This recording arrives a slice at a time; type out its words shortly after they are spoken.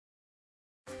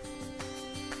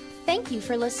Thank you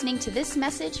for listening to this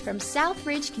message from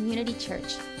Southridge Community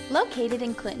Church, located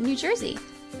in Clinton, New Jersey.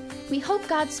 We hope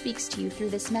God speaks to you through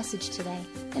this message today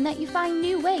and that you find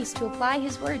new ways to apply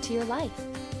His Word to your life.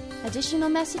 Additional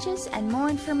messages and more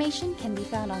information can be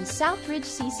found on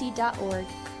southridgecc.org.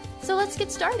 So let's get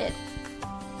started.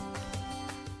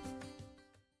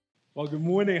 Well, good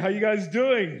morning. How you guys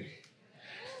doing?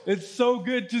 It's so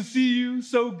good to see you.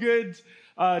 So good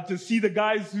to see the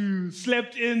guys who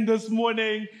slept in this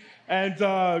morning and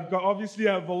obviously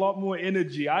have a lot more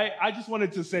energy. I just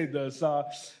wanted to say this.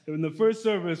 In the first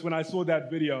service, when I saw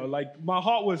that video, my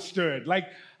heart was stirred.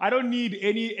 I don't need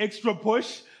any extra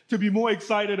push to be more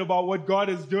excited about what God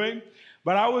is doing.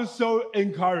 But I was so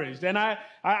encouraged. And I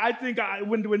think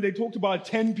when they talked about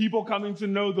 10 people coming to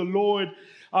know the Lord,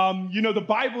 the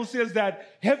Bible says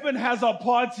that heaven has a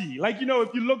party.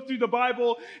 If you look through the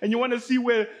Bible and you want to see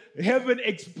where heaven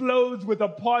explodes with a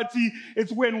party,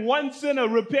 it's when one sinner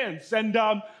repents. And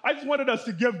I just wanted us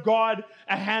to give God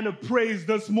a hand of praise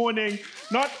this morning.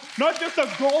 Not just a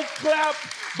golf clap,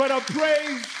 but a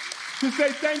praise to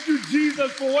say thank you,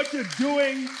 Jesus, for what you're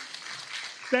doing.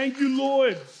 Thank you,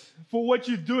 Lord, for what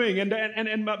you're doing.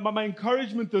 And my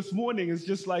encouragement this morning is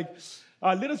just let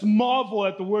us marvel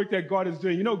at the work that God is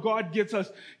doing. God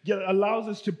allows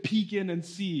us to peek in and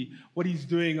see what He's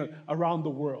doing around the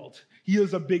world. He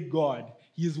is a big God.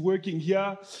 He is working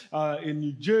here in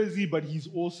New Jersey, but He's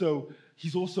also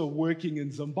working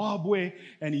in Zimbabwe,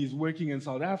 and He's working in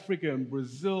South Africa, in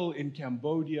Brazil, in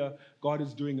Cambodia. God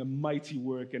is doing a mighty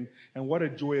work, and what a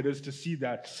joy it is to see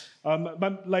that.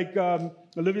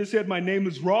 Olivia said, my name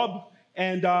is Rob.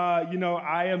 And,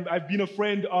 I've been a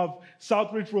friend of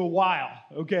Southridge for a while,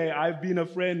 okay? I've been a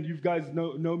friend. You guys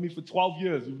know me for 12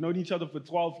 years. We've known each other for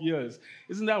 12 years.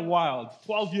 Isn't that wild?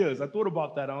 12 years. I thought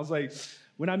about that. I was like,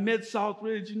 when I met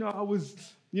Southridge, I was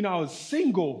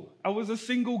single. I was a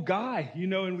single guy,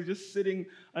 and we're just sitting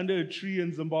under a tree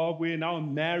in Zimbabwe, and now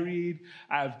I'm married.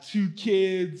 I have 2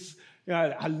 kids.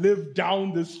 I live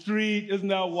down the street. Isn't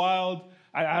that wild?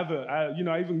 I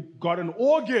even got an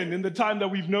organ in the time that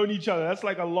we've known each other. That's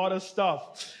a lot of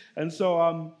stuff. And so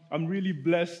I'm really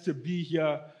blessed to be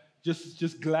here,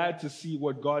 just glad to see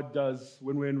what God does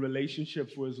when we're in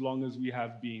relationships for as long as we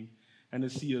have been, and to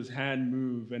see His hand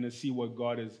move and to see what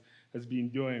God has been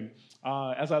doing.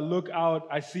 As I look out,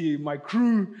 I see my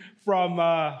crew from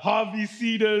Harvey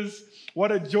Cedars.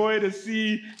 What a joy to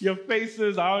see your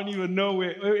faces. I don't even know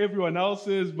where everyone else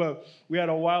is, but we had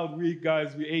a wild week,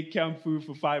 guys. We ate camp food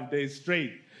for 5 days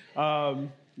straight.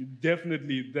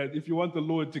 Definitely, that if you want the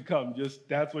Lord to come,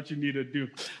 that's what you need to do.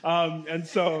 And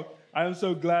so I am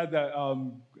so glad that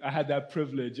I had that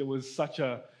privilege. It was such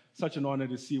an honor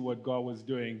to see what God was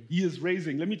doing. He is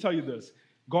raising, let me tell you this,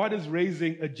 God is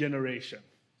raising a generation.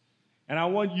 And I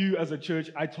want you as a church,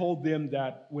 I told them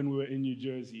that when we were in New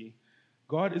Jersey,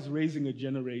 God is raising a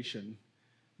generation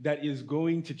that is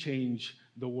going to change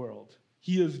the world.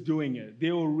 He is doing it.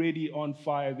 They're already on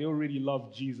fire. They already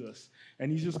love Jesus.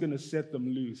 And He's just going to set them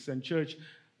loose. And church,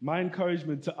 my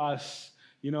encouragement to us,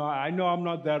 I know I'm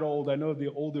not that old. I know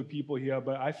the older people here,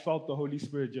 but I felt the Holy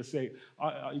Spirit just say,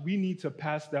 we need to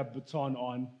pass that baton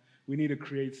on. We need to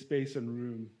create space and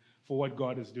room for what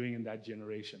God is doing in that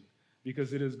generation,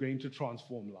 because it is going to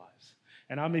transform lives.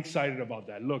 And I'm excited about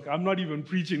that. Look, I'm not even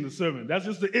preaching the sermon. That's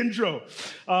just the intro.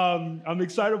 I'm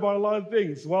excited about a lot of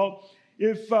things. Well,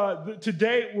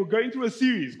 today we're going through a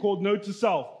series called Note to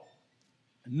Self.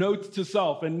 Note to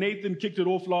Self. And Nathan kicked it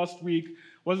off last week.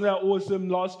 Wasn't that awesome?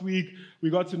 Last week we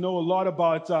got to know a lot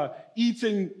about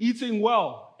eating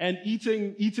well and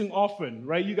eating often,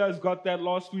 right? You guys got that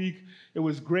last week. It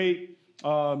was great.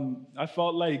 I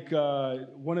felt like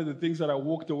one of the things that I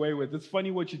walked away with, it's funny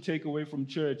what you take away from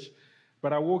church,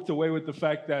 but I walked away with the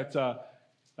fact that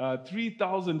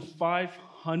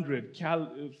 3,500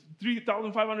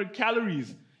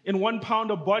 calories in 1 pound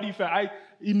of body fat. I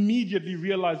immediately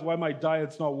realized why my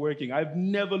diet's not working. I've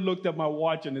never looked at my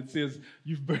watch and it says,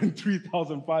 you've burned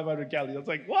 3,500 calories. I was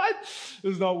like, what?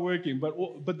 It's not working.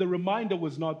 But the reminder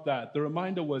was not that. The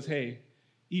reminder was, hey,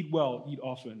 eat well, eat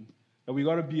often. And we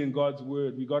got to be in God's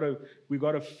Word. We got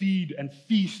to feed and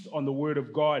feast on the Word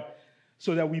of God,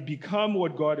 so that we become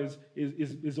what God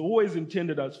is always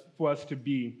intended for us to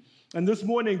be. And this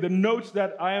morning, the notes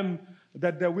that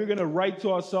we're going to write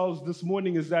to ourselves this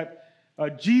morning is that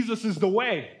Jesus is the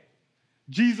way.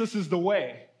 Jesus is the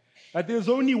way. That there's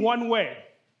only one way,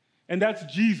 and that's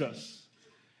Jesus.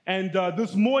 And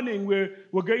this morning, we're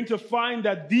going to find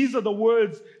that these are the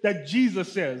words that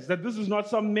Jesus says, that this is not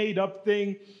some made-up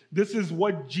thing. This is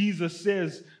what Jesus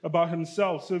says about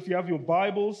Himself. So if you have your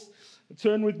Bibles,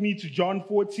 turn with me to John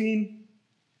 14.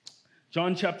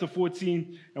 John chapter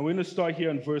 14, and we're going to start here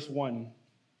in verse 1.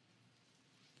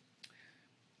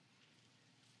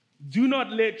 Do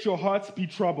not let your hearts be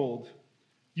troubled.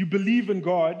 You believe in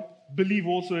God, believe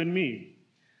also in me.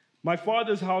 My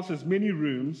Father's house has many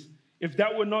rooms. If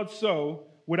that were not so,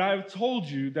 would I have told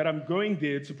you that I'm going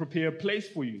there to prepare a place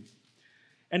for you?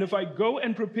 And if I go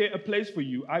and prepare a place for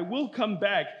you, I will come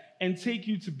back and take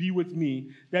you to be with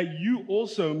me, that you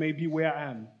also may be where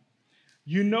I am.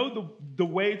 You know the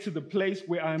way to the place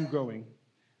where I am going.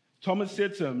 Thomas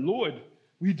said to him, Lord,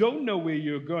 we don't know where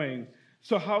you're going,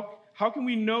 so how can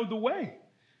we know the way?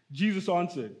 Jesus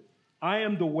answered, I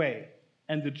am the way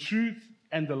and the truth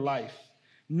and the life.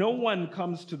 No one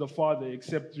comes to the Father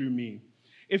except through me.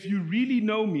 If you really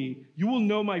know me, you will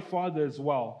know my Father as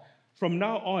well. From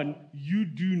now on, you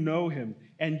do know him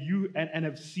and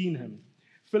have seen him.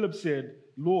 Philip said,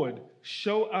 Lord,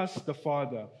 show us the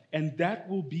Father, and that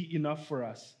will be enough for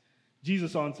us.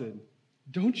 Jesus answered,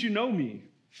 don't you know me,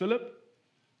 Philip?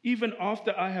 Even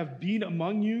after I have been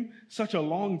among you such a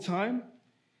long time?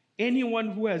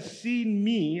 Anyone who has seen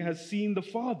me has seen the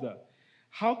Father.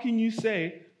 How can you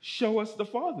say, show us the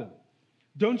Father?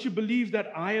 Don't you believe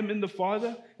that I am in the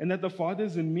Father and that the Father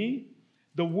is in me?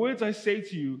 The words I say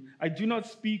to you, I do not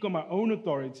speak on my own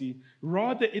authority.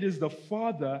 Rather, it is the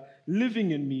Father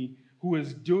living in me who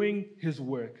is doing his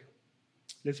work.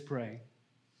 Let's pray.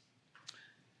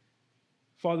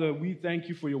 Father, we thank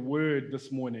you for your word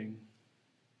this morning.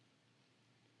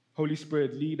 Holy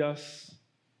Spirit, lead us.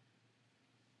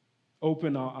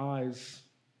 Open our eyes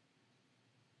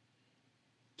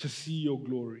to see your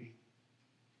glory,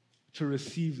 to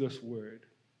receive this word.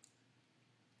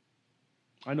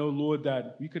 I know, Lord,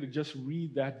 that we could just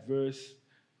read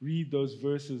those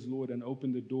verses, Lord, and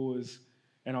open the doors,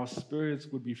 and our spirits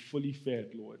would be fully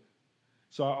fed, Lord.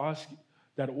 So I ask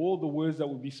that all the words that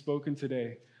will be spoken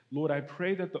today, Lord, I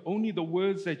pray that only the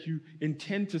words that you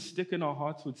intend to stick in our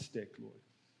hearts would stick, Lord.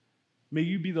 May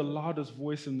you be the loudest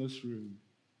voice in this room.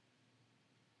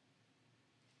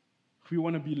 We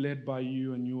want to be led by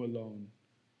you and you alone.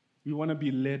 We want to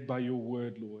be led by your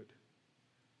word, Lord.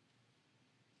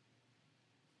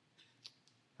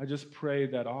 I just pray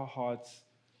that our hearts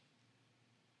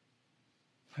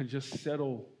just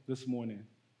settle this morning,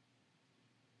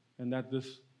 and that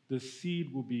this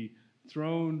seed will be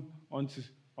thrown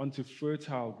onto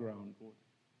fertile ground, Lord.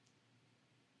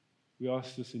 We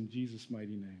ask this in Jesus'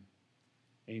 mighty name.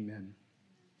 Amen.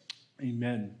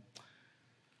 Amen.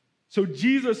 So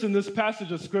Jesus, in this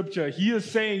passage of Scripture, he is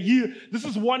saying, this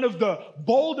is one of the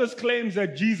boldest claims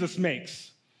that Jesus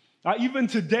makes. Even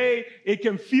today, it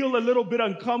can feel a little bit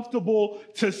uncomfortable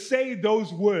to say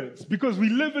those words because we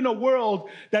live in a world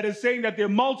that is saying that there are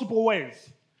multiple ways.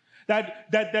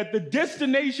 That the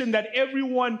destination that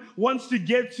everyone wants to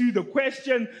get to, the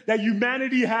question that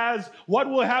humanity has, what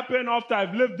will happen after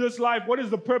I've lived this life? What is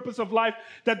the purpose of life?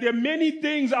 That there are many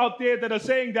things out there that are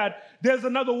saying that there's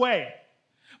another way.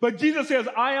 But Jesus says,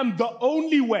 I am the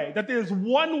only way, that there's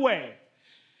one way.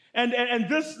 And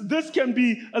this can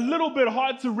be a little bit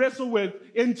hard to wrestle with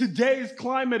in today's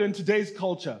climate and today's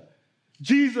culture.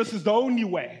 Jesus is the only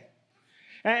way.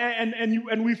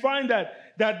 And we find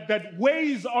that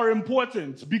ways are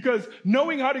important because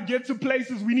knowing how to get to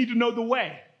places, we need to know the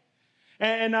way.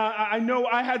 And I know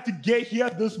I had to get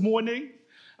here this morning.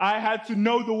 I had to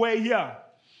know the way here.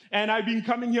 And I've been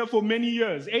coming here for many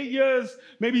years. 8 years,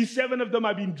 maybe 7 of them,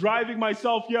 I've been driving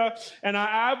myself here. And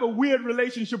I have a weird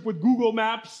relationship with Google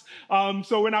Maps.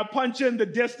 So when I punch in the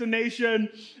destination,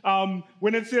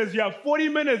 when it says you have 40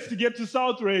 minutes to get to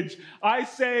Southridge, I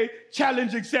say,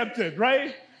 challenge accepted,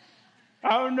 right?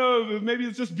 I don't know, maybe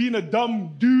it's just being a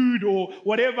dumb dude or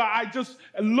whatever. I just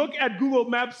look at Google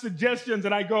Maps suggestions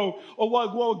and I go, oh,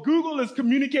 what Google is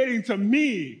communicating to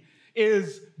me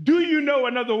is, do you know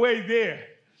another way there?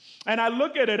 And I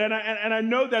look at it, and I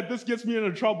know that this gets me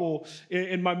into trouble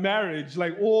in my marriage,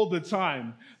 like all the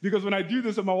time. Because when I do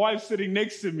this and my wife's sitting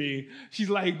next to me, she's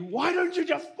like, why don't you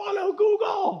just follow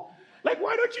Google? Like,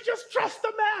 why don't you just trust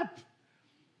the map?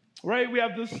 Right? We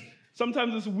have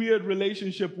sometimes this weird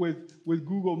relationship with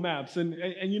Google Maps.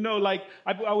 And you know, like,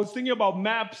 I was thinking about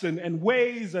maps and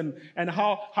ways and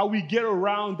how we get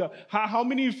around. How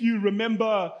many of you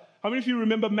remember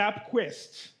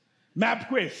MapQuest?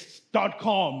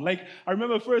 Mapquest.com. Like, I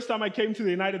remember the first time I came to the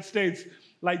United States,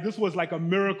 like, this was like a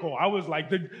miracle. I was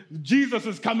like, Jesus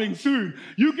is coming soon.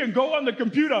 You can go on the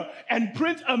computer and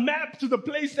print a map to the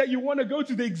place that you want to go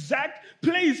to, the exact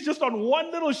place, just on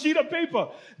one little sheet of paper.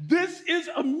 This is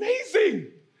amazing.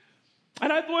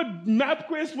 And I thought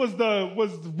MapQuest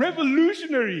was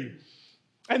revolutionary.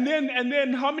 And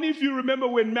then how many of you remember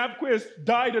when MapQuest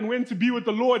died and went to be with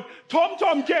the Lord?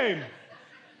 TomTom came.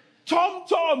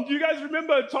 TomTom. Do you guys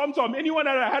remember TomTom? Anyone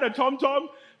that had a TomTom?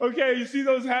 Okay, you see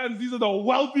those hands? These are the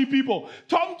wealthy people.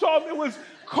 TomTom, it was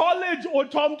college or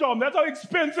TomTom. That's how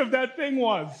expensive that thing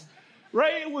was.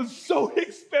 Right? It was so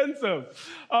expensive.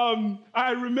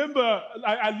 I remember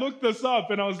I looked this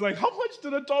up and I was like, how much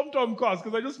did a TomTom cost?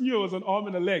 Because I just knew it was an arm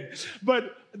and a leg.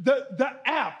 But the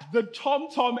app, the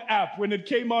TomTom app, when it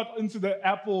came out into the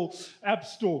Apple App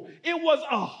Store, it was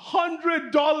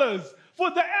 $100 for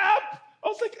the app. I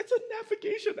was like, it's a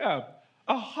navigation app.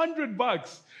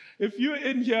 $100. If you're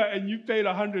in here and you paid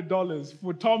 $100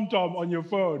 for TomTom on your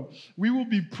phone, we will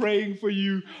be praying for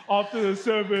you after the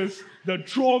service, the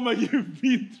trauma you've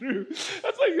been through.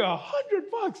 That's like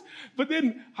 $100. But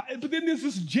then there's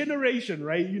this generation,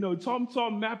 right? You know,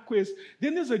 TomTom, MapQuest.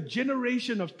 Then there's a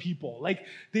generation of people. Like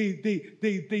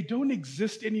they don't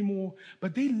exist anymore,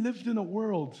 but they lived in a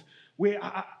world where,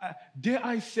 dare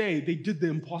I say, they did the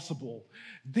impossible.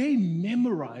 They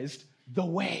memorized the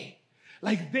way.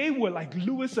 Like they were like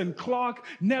Lewis and Clark,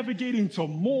 navigating to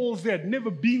malls they had never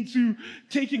been to,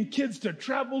 taking kids to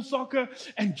travel soccer,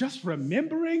 and just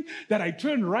remembering that I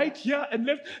turned right here and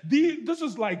left. This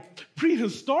is like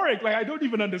prehistoric. Like I don't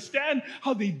even understand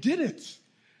how they did it.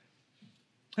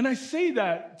 And I say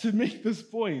that to make this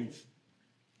point,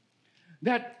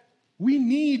 that we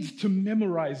need to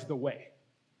memorize the way.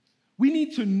 We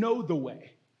need to know the way.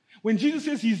 When Jesus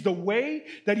says he's the way,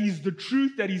 that he's the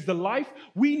truth, that he's the life,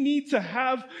 we need to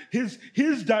have his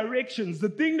directions. The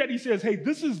thing that he says, hey,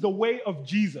 this is the way of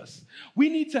Jesus. We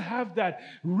need to have that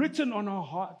written on our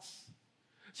hearts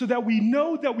so that we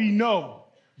know the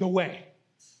way,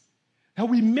 that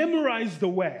we memorize the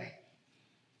way.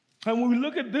 And when we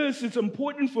look at this, it's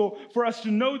important for us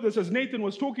to know this, as Nathan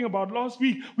was talking about last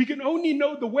week. We can only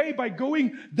know the way by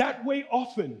going that way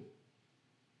often.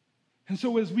 And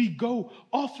so as we go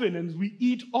often, as we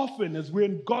eat often, as we're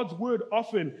in God's word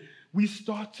often, we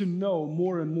start to know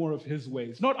more and more of his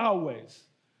ways, not our ways.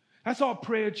 That's our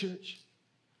prayer, church.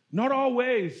 Not our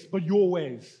ways, but your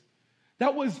ways.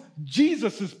 That was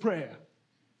Jesus' prayer.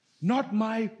 Not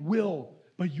my will,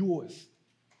 but yours.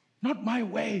 Not my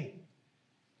way.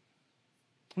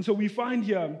 And so we find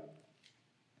here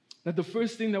that the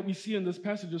first thing that we see in this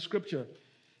passage of scripture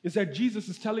is that Jesus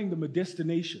is telling them a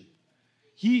destination.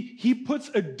 He puts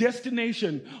a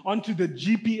destination onto the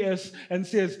GPS and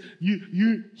says,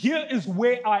 here is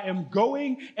where I am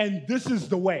going, and this is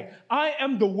the way. I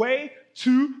am the way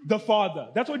to the Father.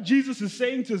 That's what Jesus is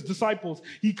saying to his disciples.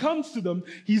 He comes to them,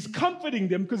 he's comforting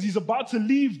them because he's about to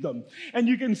leave them. And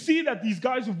you can see that these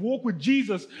guys who've walked with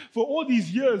Jesus for all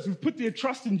these years, who've put their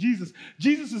trust in Jesus,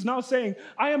 Jesus is now saying,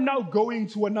 I am now going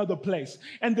to another place.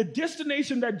 And the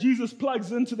destination that Jesus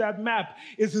plugs into that map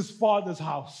is his Father's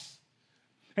house.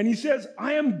 And he says,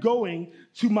 I am going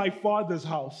to my Father's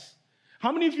house.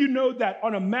 How many of you know that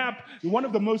on a map, one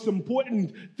of the most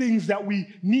important things that we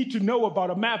need to know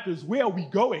about a map is where are we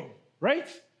going, right?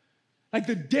 Like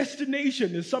the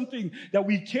destination is something that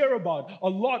we care about a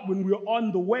lot when we're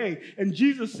on the way. And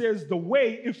Jesus says, the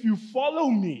way, if you follow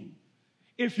me,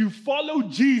 if you follow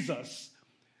Jesus,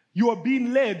 you are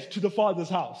being led to the Father's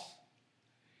house.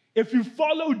 If you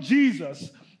follow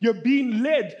Jesus, you're being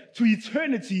led to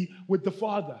eternity with the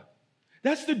Father.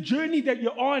 That's the journey that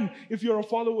you're on if you're a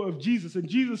follower of Jesus. And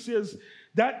Jesus says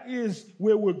that is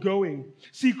where we're going.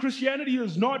 See, Christianity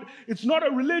it's not a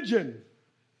religion.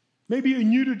 Maybe you're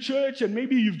new to church and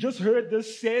maybe you've just heard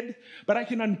this said, but I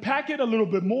can unpack it a little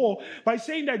bit more by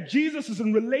saying that Jesus is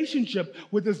in relationship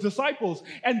with his disciples,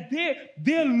 and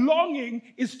their longing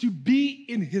is to be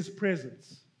in his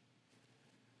presence.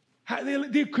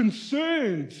 They're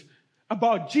concerned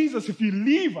about Jesus. If you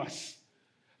leave us,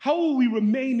 how will we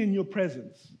remain in your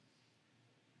presence?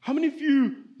 How many of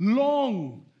you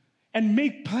long and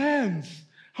make plans?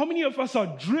 How many of us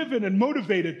are driven and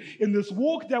motivated in this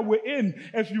walk that we're in,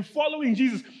 if you're following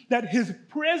Jesus, that his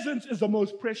presence is the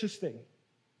most precious thing?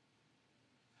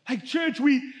 Like church,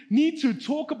 we need to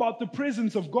talk about the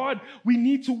presence of God. We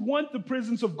need to want the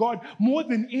presence of God more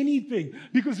than anything,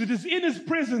 because it is in his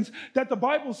presence that the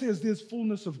Bible says there's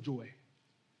fullness of joy.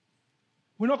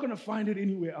 We're not going to find it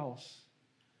anywhere else.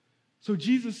 So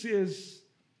Jesus says,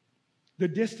 the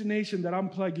destination that I'm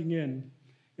plugging in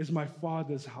is my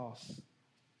Father's house.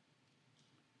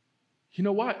 You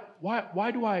know what?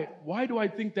 Why do I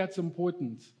think that's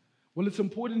important? Well, it's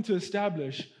important to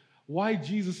establish why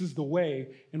Jesus is the way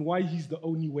and why he's the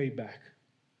only way back.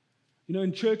 You know,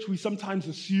 in church, we sometimes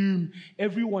assume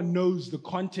everyone knows the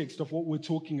context of what we're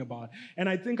talking about. And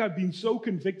I think I've been so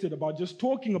convicted about just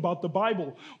talking about the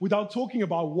Bible without talking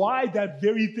about why that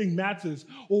very thing matters,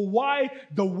 or why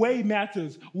the way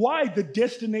matters, why the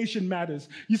destination matters.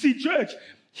 You see, church,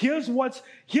 Here's what's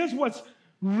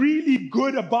really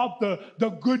good about the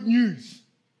good news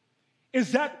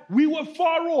is that we were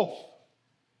far off,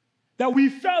 that we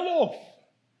fell off,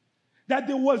 that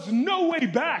there was no way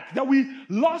back, that we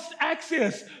lost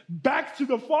access back to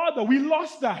the Father. We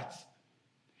lost that.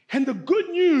 And the good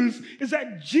news is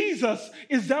that Jesus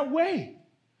is that way.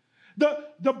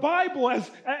 The Bible,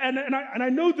 and I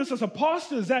know this as a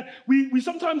pastor, is that we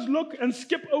sometimes look and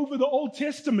skip over the Old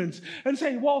Testament and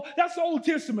say, well, that's the Old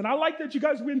Testament. I like that you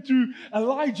guys went through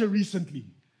Elijah recently.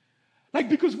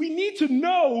 Because we need to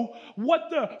know what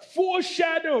the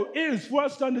foreshadow is for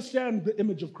us to understand the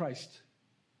image of Christ.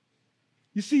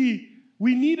 You see,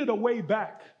 we needed a way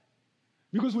back.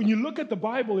 Because when you look at the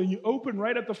Bible and you open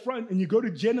right at the front and you go to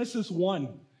Genesis 1,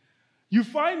 you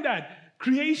find that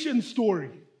creation story.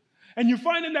 And you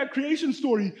find in that creation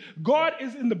story, God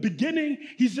is in the beginning.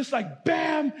 He's just like,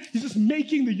 bam, he's just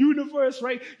making the universe,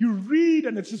 right? You read,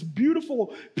 and it's this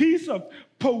beautiful piece of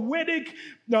poetic,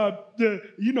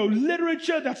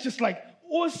 literature that's just like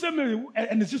awesome.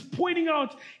 And it's just pointing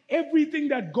out everything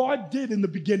that God did in the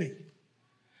beginning.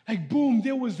 Like, boom,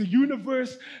 there was the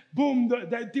universe. Boom,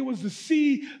 there was the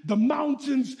sea, the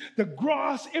mountains, the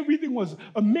grass. Everything was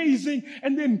amazing.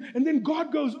 And then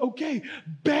God goes, okay,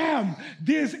 bam,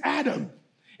 there's Adam.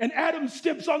 And Adam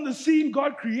steps on the scene.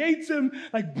 God creates him,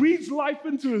 breathes life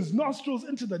into his nostrils,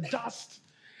 into the dust.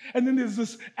 And then there's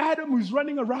this Adam who's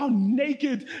running around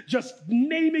naked, just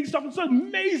naming stuff. It's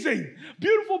amazing.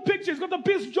 Beautiful picture. He's got the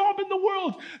best job in the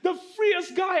world. The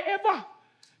freest guy ever.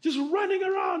 Just running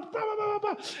around, blah, blah, blah,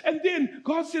 blah. And then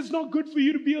God says, it's not good for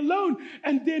you to be alone.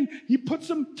 And then he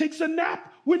takes a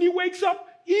nap. When he wakes up,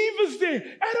 Eve is there.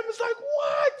 Adam is like,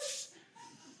 what?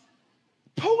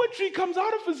 Poetry comes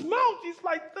out of his mouth. He's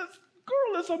like, this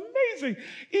girl is amazing.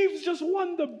 Eve's just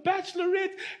won the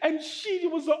Bachelorette, and she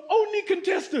was the only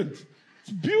contestant.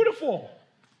 It's beautiful.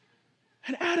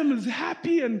 And Adam is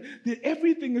happy, and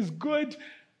everything is good.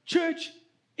 Church,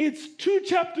 it's 2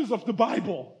 chapters of the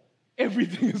Bible.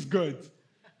 Everything is good.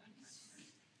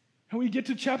 And we get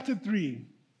to chapter 3,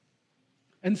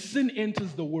 and sin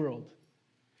enters the world.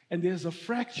 And there's a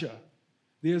fracture,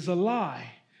 there's a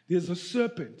lie, there's a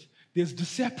serpent, there's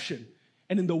deception.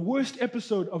 And in the worst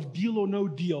episode of Deal or No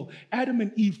Deal, Adam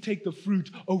and Eve take the fruit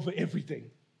over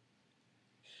everything.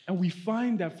 And we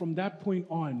find that from that point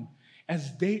on,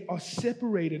 as they are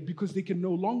separated because they can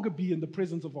no longer be in the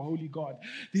presence of a holy God.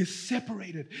 They're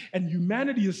separated, and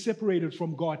humanity is separated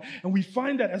from God. And we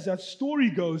find that as that story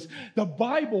goes, the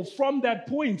Bible from that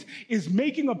point is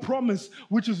making a promise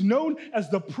which is known as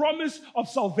the promise of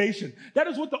salvation. That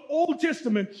is what the Old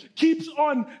Testament keeps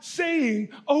on saying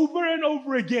over and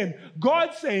over again.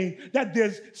 God saying that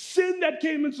there's sin that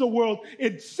came into the world.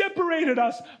 It separated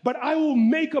us, but I will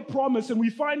make a promise. And we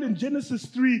find in Genesis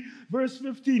 3, verse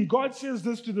 15, God says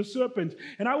this to the serpent,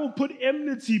 and I will put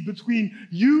enmity between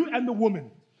you and the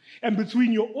woman, and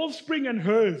between your offspring and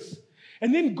hers.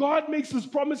 And then God makes this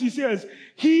promise. He says,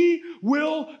 he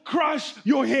will crush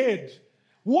your head.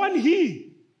 One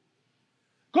he.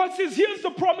 God says, here's the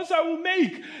promise I will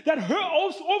make, that her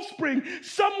offspring,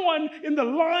 someone in the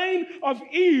line of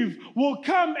Eve, will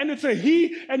come, and it's a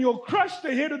he, and you'll crush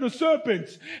the head of the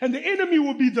serpent, and the enemy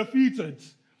will be defeated.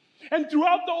 And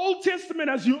throughout the Old Testament,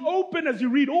 as you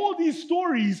read all these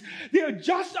stories, they are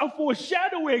just a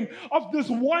foreshadowing of this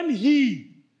one he.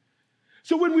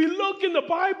 So when we look in the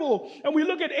Bible and we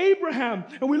look at Abraham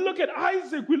and we look at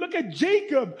Isaac, we look at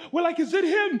Jacob, we're like, is it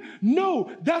him?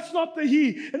 No, that's not the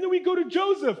he. And then we go to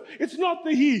Joseph, it's not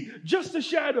the he, just a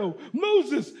shadow.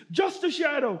 Moses, just a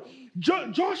shadow.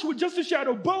 Joshua, just a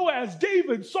shadow. Boaz,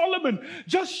 David, Solomon,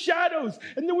 just shadows.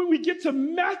 And then when we get to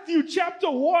Matthew chapter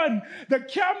 1, the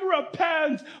camera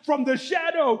pans from the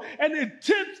shadow and it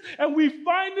tips, and we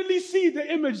finally see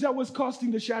the image that was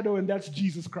casting the shadow, and that's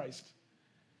Jesus Christ.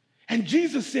 And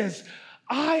Jesus says,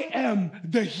 I am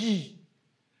the he.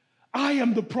 I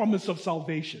am the promise of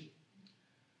salvation.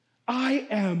 I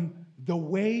am the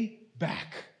way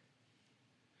back.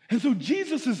 And so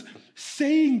Jesus is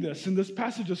saying this in this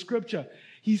passage of scripture.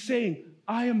 He's saying,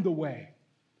 I am the way.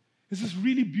 It's this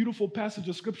really beautiful passage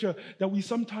of scripture that we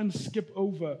sometimes skip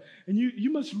over. And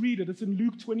you must read it. It's in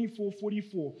Luke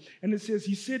 24:44. And it says,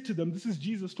 he said to them, this is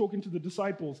Jesus talking to the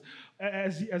disciples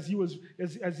as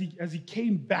he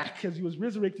came back, as he was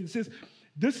resurrected. It says,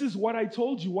 this is what I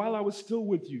told you while I was still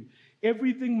with you.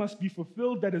 Everything must be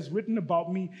fulfilled that is written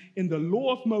about me in the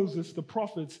law of Moses, the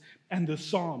prophets, and the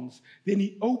Psalms. Then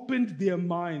he opened their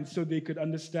minds so they could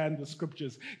understand the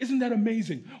scriptures. Isn't that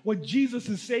amazing? What Jesus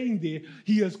is saying there,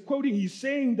 he's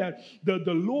saying that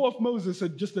the law of Moses is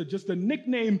just a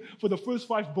nickname for the first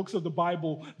 5 books of the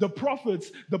Bible, the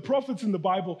prophets in the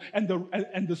Bible, and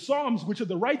the Psalms, which are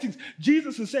the writings.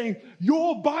 Jesus is saying,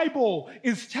 your Bible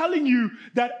is telling you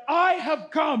that I have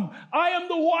come. I am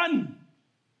the one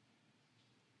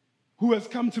who has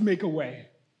come to make a way.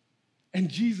 And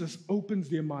Jesus opens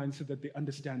their minds so that they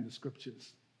understand the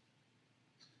scriptures.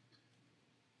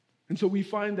 And so we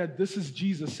find that this is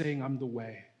Jesus saying, I'm the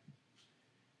way.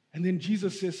 And then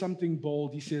Jesus says something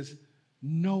bold. He says,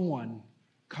 no one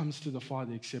comes to the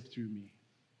Father except through me.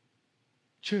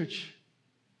 Church,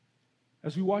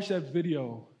 as we watch that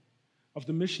video of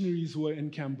the missionaries who are in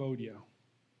Cambodia,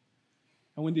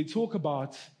 and when they talk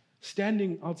about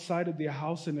standing outside of their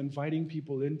house and inviting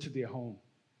people into their home.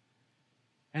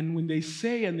 And when they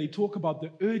say and they talk about the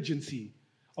urgency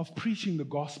of preaching the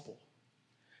gospel,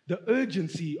 the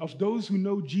urgency of those who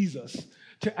know Jesus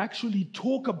to actually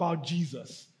talk about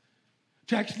Jesus,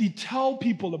 to actually tell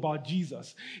people about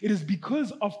Jesus, it is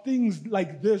because of things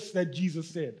like this that Jesus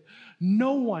said,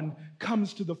 no one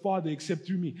comes to the Father except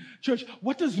through me. Church,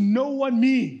 what does no one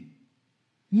mean?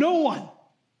 No one.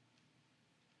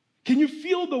 Can you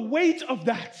feel the weight of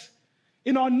that?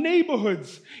 In our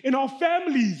neighborhoods, in our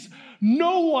families,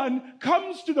 no one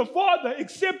comes to the Father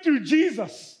except through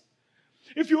Jesus.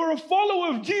 If you're a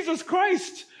follower of Jesus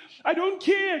Christ, I don't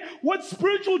care what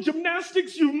spiritual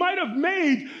gymnastics you might have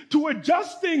made to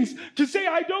adjust things, to say,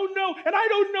 I don't know, and I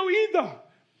don't know either.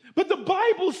 But the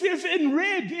Bible says in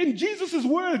red, in Jesus'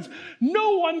 words,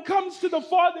 no one comes to the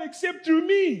Father except through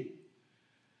me.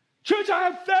 Church, I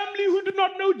have family who do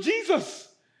not know Jesus.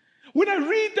 When I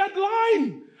read that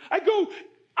line, I go,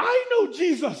 I know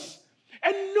Jesus.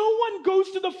 And no one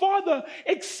goes to the Father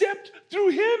except through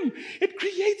him. It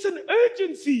creates an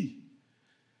urgency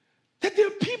that there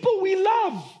are people we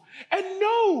love and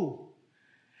know.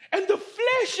 And the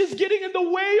flesh is getting in the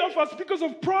way of us because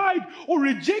of pride or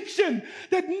rejection,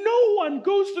 that no one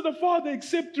goes to the Father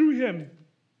except through him.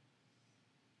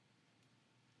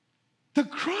 The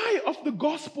cry of the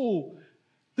gospel,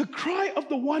 the cry of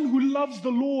the one who loves the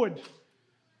Lord,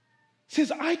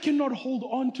 says, I cannot hold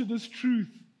on to this truth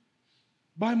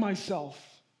by myself.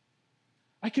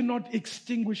 I cannot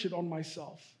extinguish it on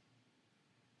myself.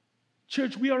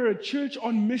 Church, we are a church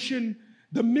on mission.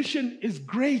 The mission is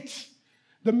great.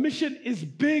 The mission is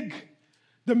big.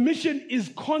 The mission is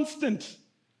constant.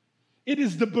 It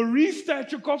is the barista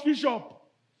at your coffee shop.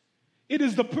 It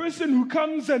is the person who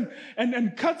comes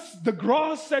and cuts the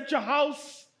grass at your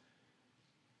house.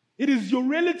 It is your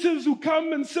relatives who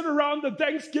come and sit around the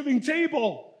Thanksgiving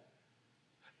table.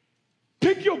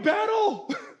 Pick your battle.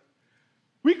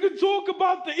 We could talk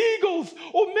about the Eagles,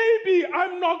 or maybe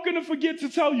I'm not going to forget to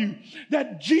tell you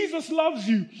that Jesus loves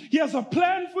you. He has a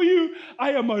plan for you.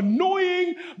 I am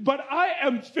annoying, but I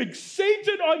am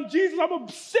fixated on Jesus. I'm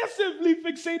obsessively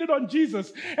fixated on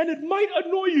Jesus. And it might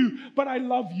annoy you, but I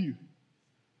love you.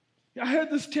 I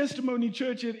heard this testimony,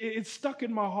 church. It stuck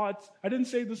in my heart. I didn't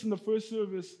say this in the first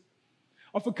service.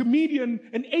 Of a comedian,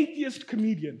 an atheist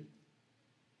comedian.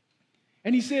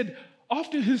 And he said,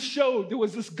 after his show, there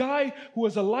was this guy who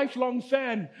was a lifelong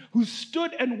fan who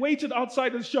stood and waited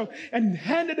outside his show and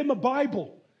handed him a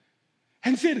Bible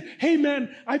and said, hey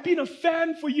man, I've been a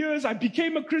fan for years. I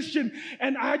became a Christian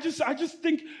and I just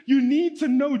think you need to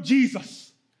know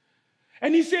Jesus.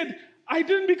 And he said, I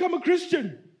didn't become a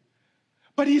Christian.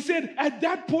 But he said, at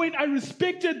that point, I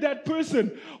respected that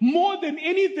person more than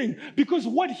anything, because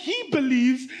what he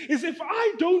believes is if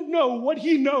I don't know what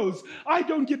he knows, I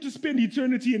don't get to spend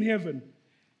eternity in heaven.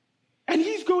 And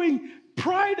he's going,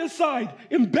 pride aside,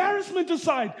 embarrassment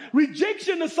aside,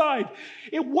 rejection aside,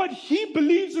 what he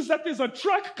believes is that there's a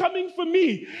truck coming for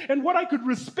me. And what I could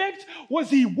respect was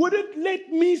he wouldn't let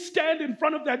me stand in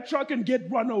front of that truck and get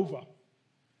run over.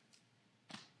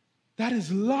 That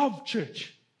is love,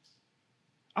 church.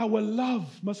 Our love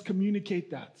must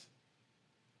communicate that.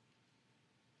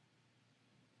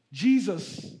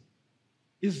 Jesus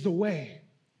is the way,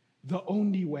 the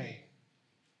only way.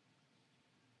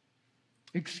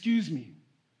 Excuse me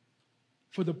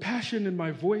for the passion in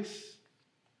my voice,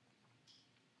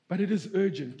 but it is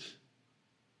urgent.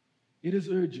 It is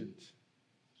urgent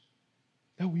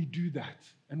that we do that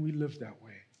and we live that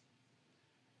way.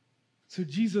 So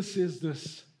Jesus says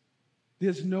this,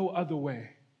 there's no other way.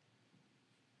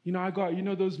 I got,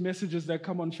 those messages that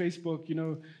come on Facebook,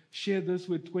 share this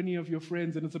with 20 of your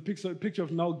friends, and it's a picture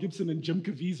of Mel Gibson and Jim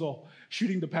Caviezel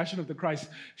shooting The Passion of the Christ.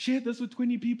 Share this with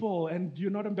 20 people, and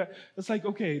you're not embarrassed. It's like,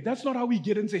 okay, that's not how we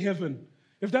get into heaven.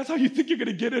 If that's how you think you're going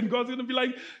to get in, God's going to be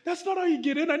like, that's not how you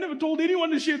get in. I never told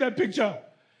anyone to share that picture.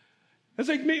 It's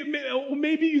like, or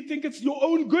maybe you think it's your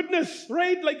own goodness,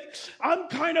 right? Like, I'm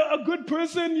kind of a good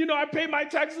person. I pay my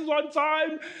taxes on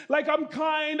time. Like, I'm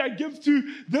kind. I give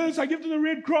to this. I give to the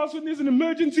Red Cross when there's an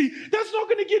emergency. That's not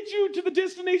going to get you to the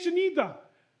destination either.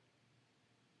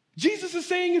 Jesus is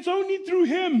saying it's only through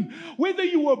him. Whether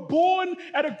you were born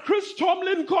at a Chris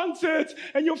Tomlin concert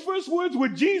and your first words were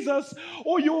Jesus,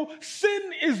 or your sin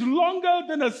is longer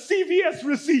than a CVS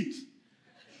receipt.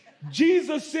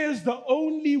 Jesus says the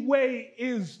only way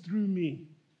is through me.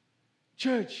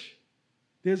 Church,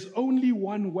 there's only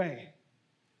one way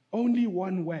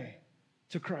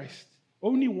to Christ,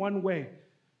 only one way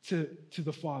to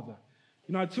the Father.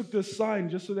 I took this sign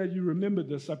just so that you remember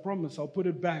this. I promise I'll put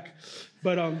it back.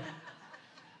 But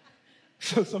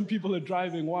so some people are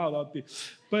driving wild out there.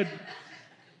 But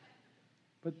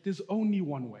there's only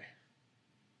one way.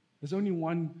 There's only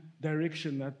one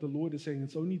direction that the Lord is saying.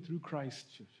 It's only through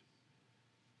Christ, church.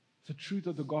 It's the truth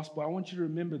of the gospel. I want you to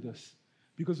remember this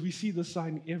because we see this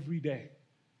sign every day.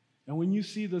 And when you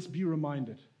see this, be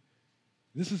reminded.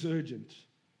 This is urgent.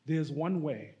 There's one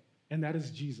way, and that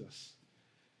is Jesus.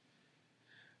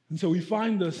 And so we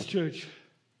find this, church,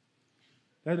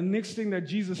 that the next thing that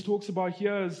Jesus talks about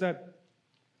here is that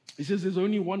he says there's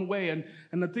only one way. And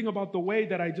the thing about the way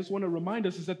that I just want to remind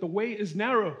us is that the way is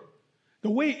narrow. The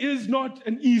way is not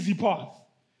an easy path.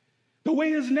 The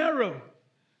way is narrow.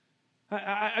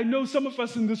 I know some of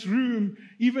us in this room,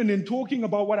 even in talking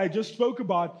about what I just spoke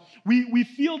about, we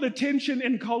feel the tension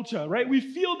in culture, right? We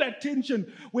feel that tension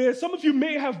where some of you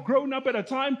may have grown up at a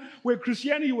time where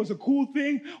Christianity was a cool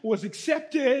thing, was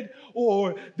accepted,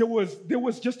 or there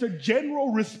was just a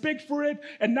general respect for it,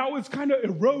 and now it's kind of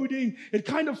eroding. It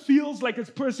kind of feels like it's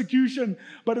persecution,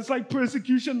 but it's like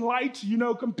persecution light,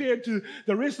 compared to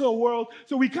the rest of the world.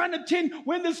 So we kind of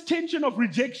we're in this tension of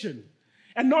rejection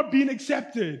and not being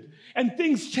accepted, and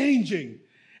things changing.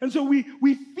 And so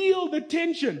we feel the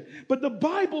tension. But the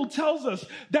Bible tells us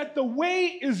that the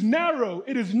way is narrow,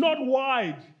 it is not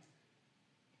wide.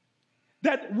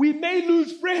 That we may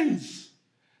lose friends,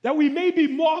 that we may be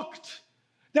mocked,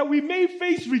 that we may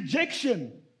face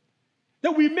rejection,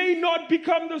 that we may not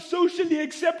become the socially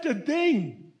accepted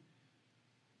thing.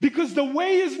 Because the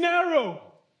way is narrow.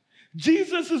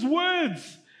 Jesus'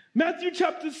 words, Matthew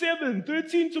chapter 7,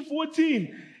 13 to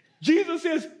 14. Jesus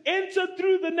says, enter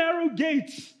through the narrow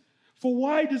gates, for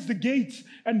wide is the gate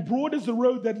and broad is the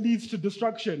road that leads to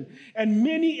destruction, and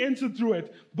many enter through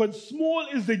it. But small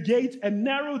is the gate and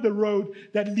narrow the road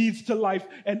that leads to life,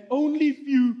 and only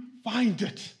few find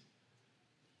it.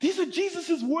 These are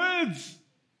Jesus' words.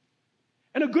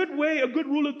 And a good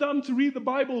rule of thumb to read the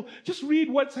Bible, just read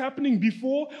what's happening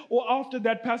before or after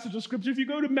that passage of Scripture. If you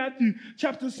go to Matthew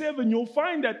chapter 7, you'll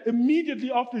find that immediately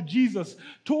after Jesus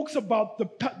talks about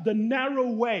the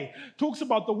narrow way, talks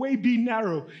about the way being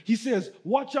narrow, he says,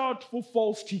 watch out for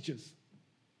false teachers.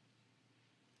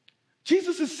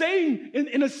 Jesus is saying,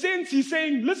 in a sense, he's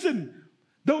saying, listen,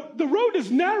 the road is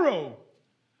narrow.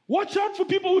 Watch out for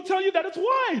people who tell you that it's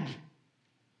wide.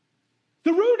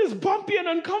 The road is bumpy and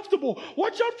uncomfortable.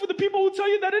 Watch out for the people who tell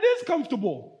you that it is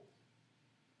comfortable.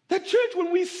 That church,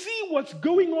 when we see what's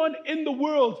going on in the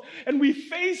world and we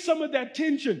face some of that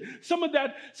tension, some of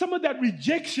that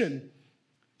rejection,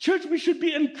 church, we should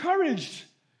be encouraged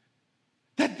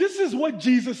that this is what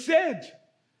Jesus said.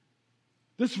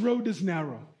 This road is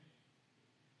narrow.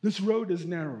 This road is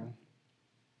narrow.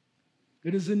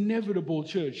 It is inevitable,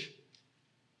 church,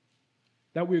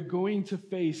 that we're going to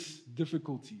face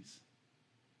difficulties.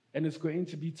 And it's going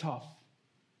to be tough.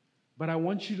 But I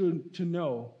want you to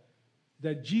know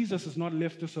that Jesus has not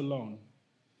left us alone.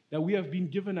 That we have been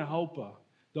given a helper,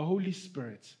 the Holy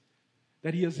Spirit.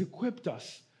 That he has equipped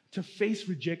us to face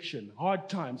rejection, hard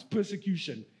times,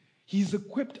 persecution. He's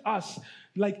equipped us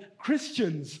like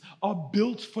Christians are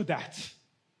built for that.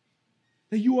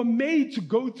 That you are made to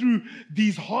go through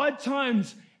these hard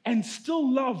times and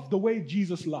still love the way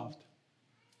Jesus loved.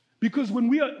 Because when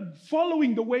we are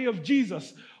following the way of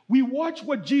Jesus, we watch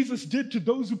what Jesus did to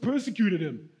those who persecuted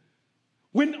him.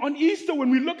 When on Easter, when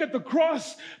we look at the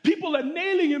cross, people are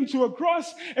nailing him to a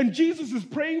cross, and Jesus is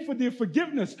praying for their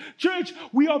forgiveness. Church,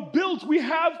 we are built. We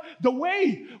have the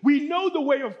way. We know the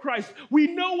way of Christ. We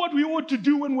know what we ought to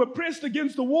do when we're pressed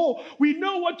against the wall. We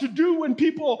know what to do when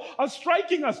people are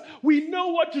striking us. We know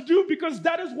what to do because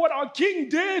that is what our King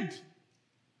did.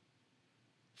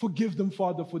 Forgive them,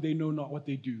 Father, for they know not what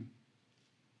they do.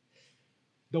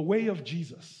 The way of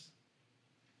Jesus.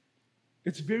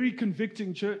 It's very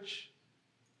convicting, church,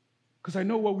 because I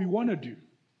know what we want to do.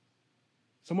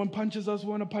 Someone punches us,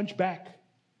 we want to punch back.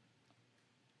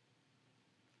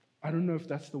 I don't know if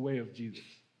that's the way of Jesus.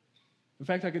 In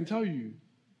fact, I can tell you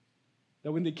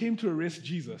that when they came to arrest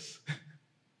Jesus,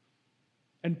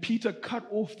 and Peter cut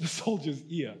off the soldier's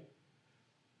ear,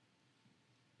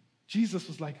 Jesus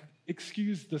was like,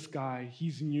 excuse this guy,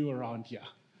 he's new around here.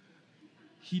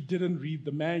 He didn't read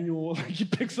the manual. He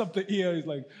picks up the ear, he's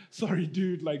like, sorry,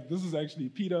 dude, like, this is actually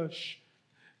Peter, shh,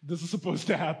 this is supposed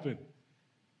to happen.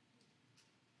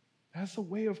 That's the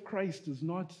way of Christ, is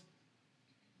not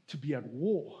to be at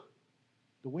war.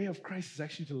 The way of Christ is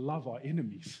actually to love our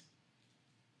enemies.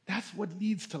 That's what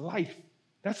leads to life.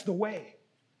 That's the way.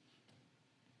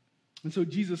 And so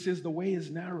Jesus says the way is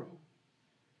narrow.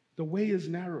 The way is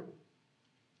narrow.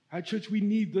 At church, we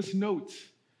need this note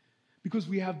because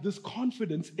we have this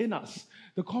confidence in us.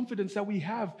 The confidence that we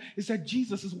have is that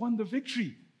Jesus has won the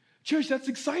victory. Church, that's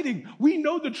exciting. We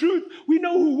know the truth. We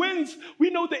know who wins. We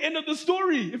know the end of the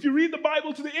story. If you read the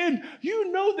Bible to the end,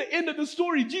 you know the end of the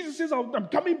story. Jesus says, I'm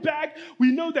coming back.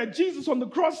 We know that Jesus on the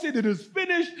cross said it is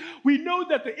finished. We know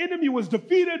that the enemy was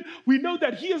defeated. We know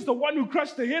that he is the one who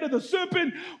crushed the head of the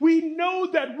serpent. We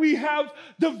know that we have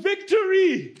the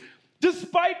victory.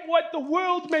 Despite what the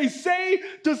world may say,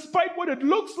 despite what it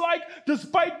looks like,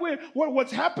 despite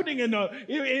what's happening in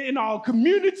our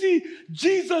community,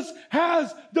 Jesus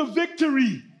has the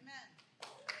victory. Amen.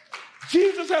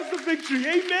 Jesus has the victory.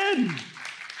 Amen.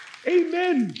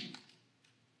 Amen.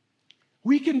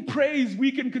 We can praise,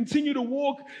 we can continue to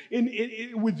walk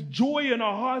with joy in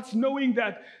our hearts, knowing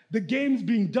that the game's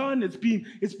being done,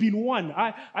 it's been won.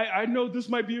 I know this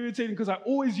might be irritating because I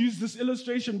always use this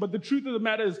illustration, but the truth of the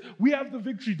matter is we have the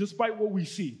victory despite what we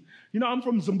see. You know, I'm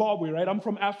from Zimbabwe, right? I'm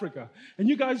from Africa. And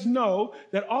you guys know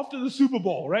that after the Super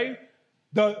Bowl, right,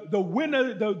 the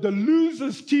winner, the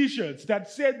losers' T-shirts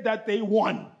that said that they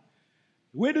won,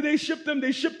 where do they ship them?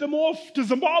 They ship them off to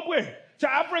Zimbabwe,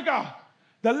 to Africa.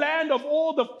 The land of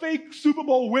all the fake Super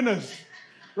Bowl winners,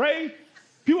 right?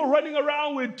 People running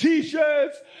around with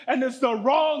T-shirts, and it's the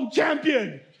wrong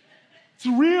champion. It's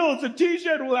real. It's a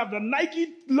T-shirt. We'll have the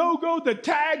Nike logo, the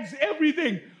tags,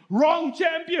 everything. Wrong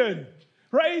champion,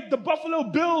 right? The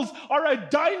Buffalo Bills are a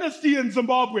dynasty in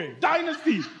Zimbabwe.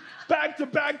 Dynasty. Back to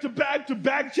back to back to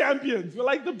back champions. We're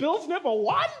like, the Bills never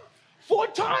won 4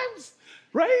 times,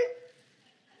 right?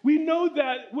 We know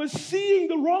that we're seeing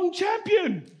the wrong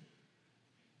champion.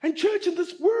 And church, in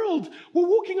this world, we're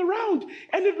walking around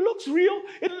and it looks real.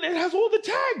 It has all the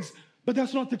tags, but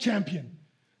that's not the champion.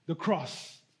 The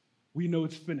cross, we know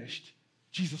it's finished.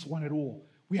 Jesus won it all.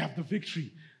 We have the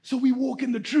victory. So we walk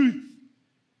in the truth,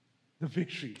 the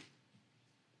victory.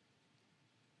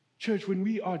 Church, when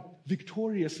we are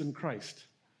victorious in Christ,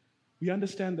 we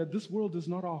understand that this world is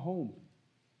not our home.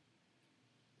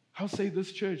 I'll say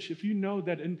this, church, if you know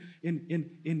that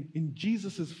in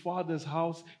Jesus' Father's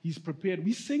house, he's prepared.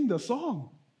 We sing the song,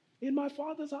 in my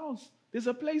Father's house, there's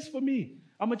a place for me.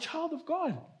 I'm a child of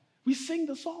God. We sing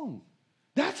the song.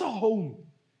 That's our home.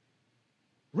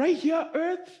 Right here,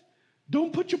 earth,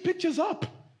 don't put your pictures up.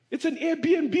 It's an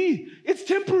Airbnb. It's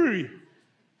temporary.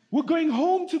 We're going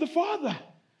home to the Father.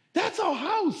 That's our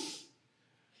house.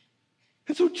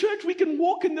 And so, church, we can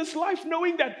walk in this life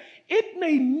knowing that it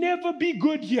may never be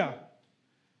good here.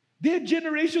 There are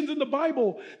generations in the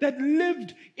Bible that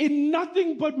lived in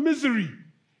nothing but misery,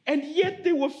 and yet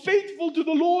they were faithful to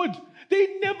the Lord.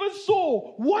 They never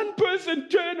saw one person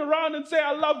turn around and say,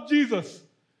 I love Jesus.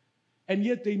 And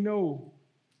yet they know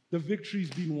the victory's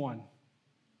been won.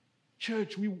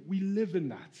 Church, we live in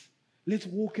that. Let's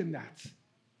walk in that.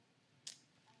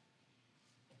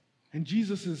 And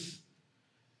He's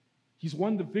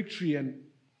won the victory and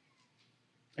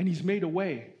he's made a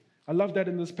way. I love that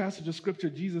in this passage of scripture,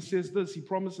 Jesus says this. He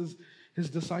promises his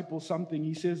disciples something.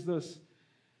 He says this,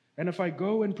 and if I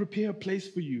go and prepare a place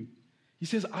for you, he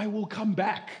says, I will come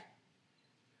back.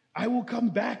 I will come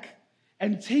back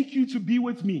and take you to be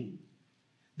with me,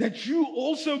 that you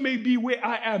also may be where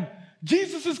I am.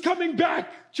 Jesus is coming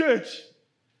back, church.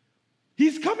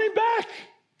 He's coming back.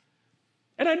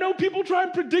 And I know people try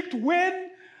and predict when,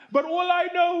 but all I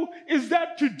know is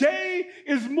that today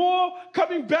is more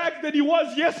coming back than he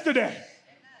was yesterday.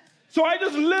 So I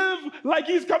just live like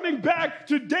he's coming back.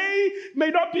 Today may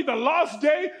not be the last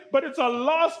day, but it's a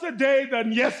loster day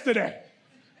than yesterday.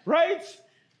 Right?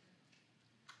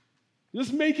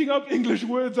 Just making up English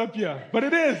words up here, but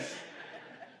it is.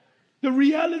 The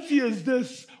reality is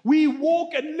this. We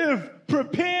walk and live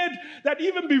prepared that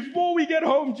even before we get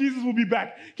home, Jesus will be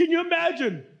back. Can you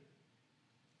imagine?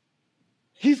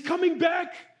 He's coming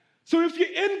back. So if you're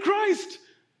in Christ,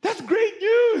 that's great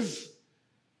news.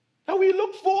 And we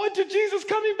look forward to Jesus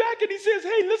coming back, and he says,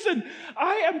 hey, listen,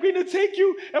 I am going to take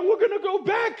you, and we're going to go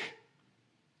back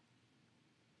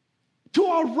to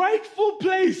our rightful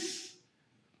place,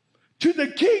 to the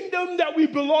kingdom that we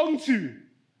belong to.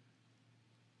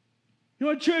 You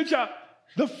know, church,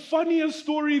 the funniest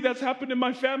story that's happened in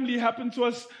my family happened to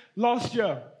us last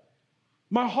year.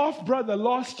 My half-brother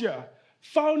last year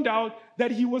found out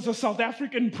that he was a South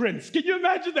African prince. Can you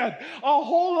imagine that? Our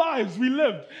whole lives we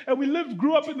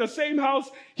grew up in the same house.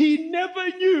 He never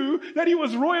knew that he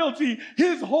was royalty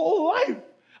his whole life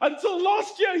until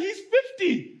last year. He's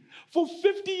 50. For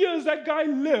 50 years, that guy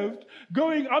lived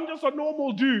going, I'm just a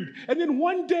normal dude. And then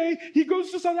one day, he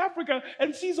goes to South Africa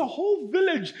and sees a whole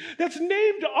village that's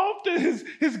named after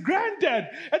his granddad.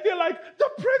 And they're like, the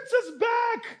prince is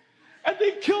back. And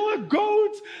they kill a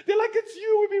goat. They're like, it's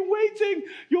you, we've been waiting.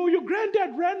 Your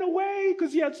granddad ran away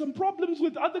because he had some problems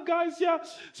with other guys here.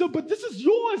 But this is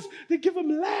yours. They give him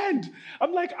land.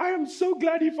 I'm like, I am so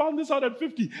glad he found this out at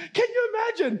 50. Can you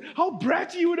imagine how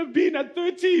bratty he would have been at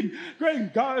 13?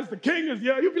 Going, guys, the king is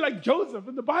here. You'd be like Joseph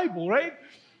in the Bible, right?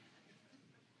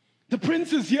 The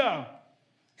prince is here.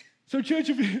 So church,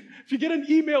 if you get an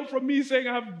email from me saying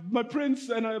I have my prince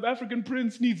and an African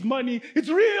prince needs money, it's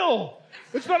real.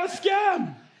 It's not a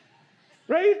scam,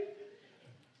 right?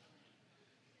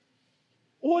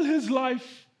 All his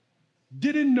life,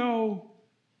 didn't know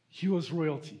he was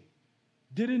royalty.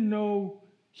 Didn't know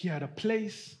he had a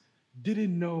place.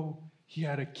 Didn't know he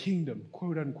had a kingdom,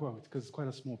 quote unquote, because it's quite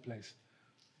a small place.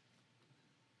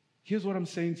 Here's what I'm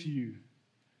saying to you.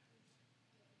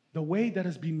 The way that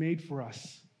has been made for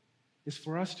us is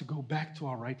for us to go back to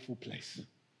our rightful place.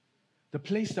 The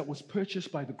place that was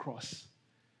purchased by the cross.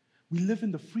 We live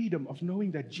in the freedom of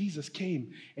knowing that Jesus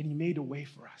came and he made a way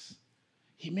for us.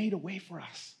 He made a way for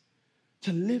us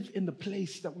to live in the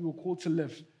place that we were called to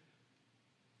live.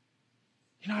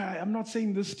 You know, I'm not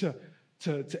saying this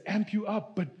to amp you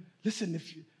up, but listen,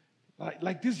 if you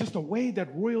like this is just a way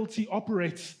that royalty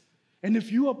operates. And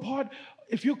if you're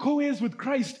co-heirs with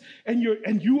Christ and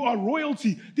you are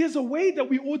royalty, there's a way that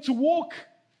we ought to walk.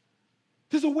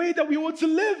 There's a way that we ought to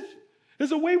live.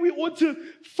 There's a way we ought to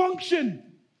function.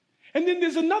 And then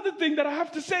there's another thing that I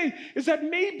have to say is that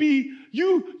maybe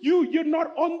you're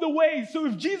not on the way. So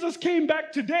if Jesus came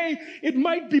back today, it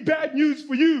might be bad news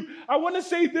for you. I want to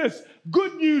say this.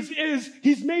 Good news is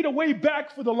he's made a way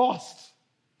back for the lost.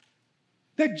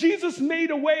 That Jesus made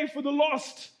a way for the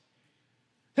lost.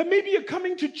 That maybe you're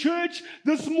coming to church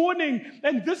this morning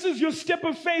and this is your step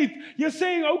of faith. You're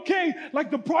saying, okay, like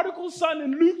the prodigal son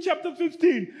in Luke chapter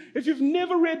 15. If you've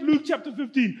never read Luke chapter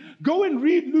 15, go and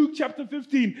read Luke chapter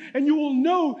 15 and you will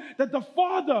know that the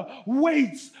Father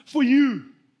waits for you.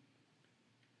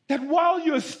 That while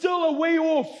you're still a way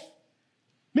off,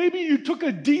 maybe you took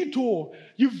a detour,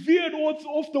 you veered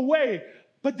off the way,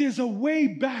 but there's a way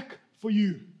back for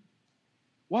you.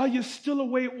 While you're still a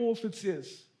way off, it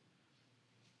says,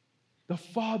 the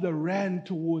Father ran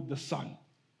toward the Son.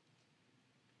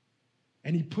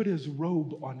 And he put his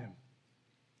robe on him.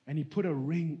 And he put a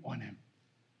ring on him.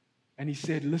 And he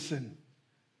said, listen,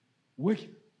 we're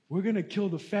going to kill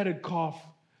the fatted calf.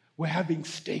 We're having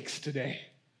steaks today.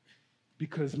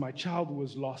 Because my child who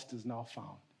was lost is now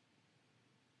found.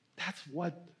 That's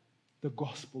what the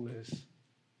gospel is.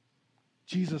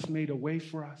 Jesus made a way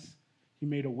for us. He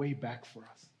made a way back for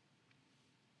us.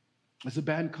 As the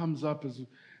band comes up,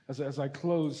 as I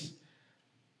close,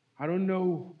 I don't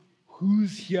know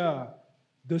who's here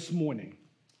this morning.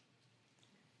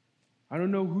 I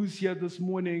don't know who's here this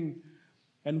morning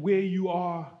and where you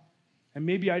are. And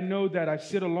maybe I know that I've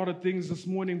said a lot of things this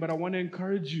morning, but I want to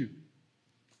encourage you.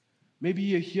 Maybe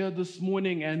you're here this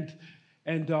morning and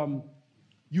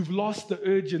you've lost the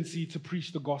urgency to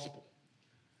preach the gospel.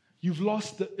 You've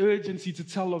lost the urgency to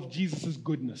tell of Jesus'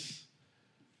 goodness.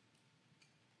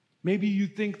 Maybe you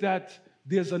think that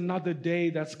there's another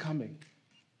day that's coming.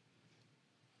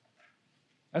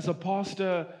 As a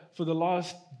pastor for the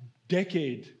last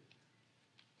decade,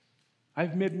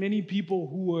 I've met many people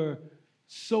who were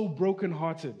so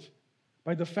brokenhearted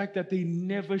by the fact that they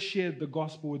never shared the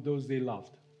gospel with those they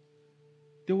loved.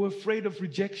 They were afraid of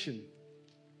rejection.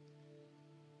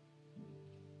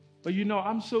 But you know,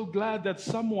 I'm so glad that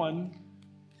someone,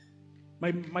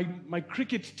 my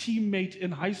cricket teammate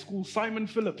in high school, Simon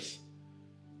Phillips,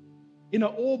 in an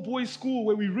all-boys school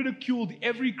where we ridiculed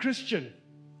every Christian,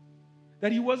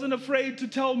 that he wasn't afraid to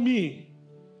tell me,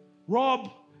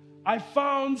 Rob, I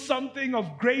found something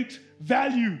of great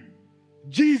value,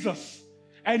 Jesus,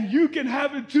 and you can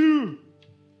have it too.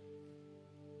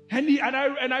 And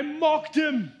I mocked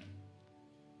him.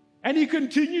 And he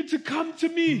continued to come to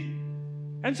me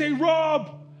and say,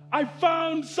 Rob, I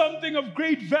found something of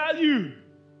great value.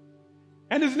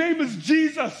 And his name is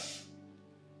Jesus.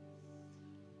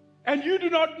 And you do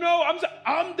not know,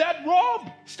 I'm that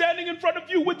Rob standing in front of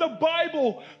you with the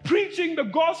Bible, preaching the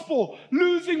gospel,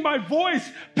 losing my voice,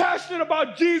 passionate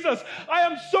about Jesus. I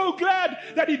am so glad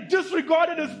that he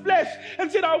disregarded his flesh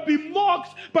and said, I'll be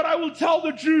mocked, but I will tell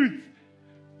the truth.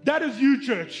 That is you,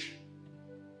 church.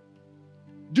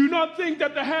 Do not think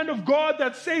that the hand of God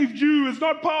that saved you is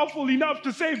not powerful enough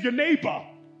to save your neighbor.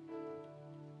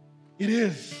 It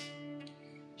is.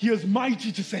 He is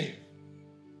mighty to save.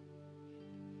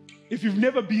 If you've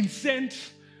never been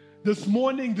sent, this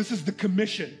morning, this is the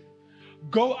commission.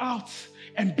 Go out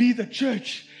and be the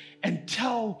church and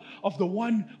tell of the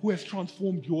one who has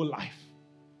transformed your life.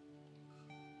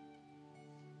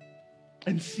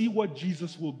 And see what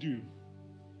Jesus will do.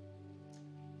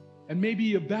 And maybe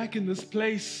you're back in this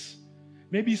place.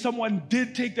 Maybe someone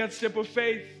did take that step of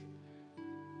faith.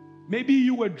 Maybe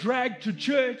you were dragged to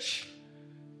church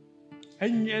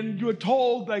and you were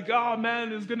told, like, oh man,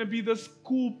 there's going to be this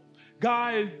cool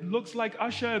guy, looks like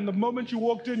Usher. And the moment you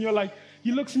walked in, you're like,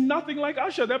 he looks nothing like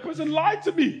Usher. That person lied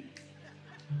to me.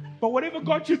 But whatever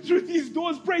got you through these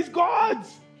doors, praise God.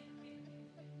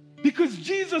 Because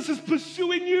Jesus is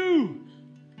pursuing you.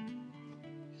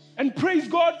 And praise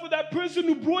God for that person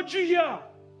who brought you here.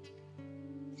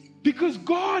 Because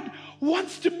God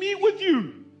wants to meet with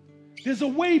you. There's a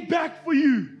way back for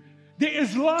you. There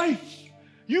is life.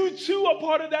 You too are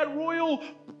part of that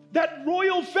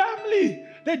royal family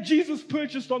that Jesus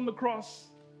purchased on the cross.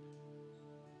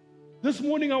 This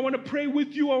morning I want to pray with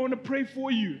you. I want to pray for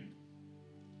you.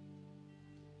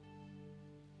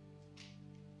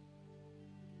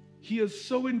 He is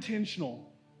so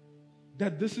intentional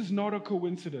that this is not a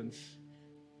coincidence.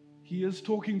 He is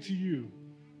talking to you.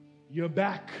 You're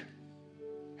back.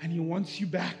 And he wants you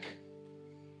back.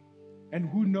 And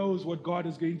who knows what God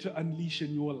is going to unleash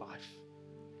in your life?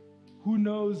 Who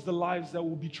knows the lives that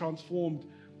will be transformed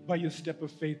by your step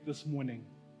of faith this morning?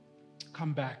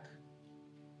 Come back.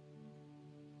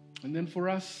 And then for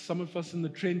us, some of us in the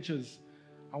trenches,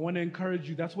 I want to encourage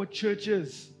you. That's what church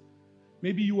is.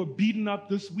 Maybe you were beaten up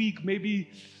this week. Maybe,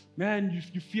 man,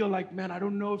 you feel like, man, I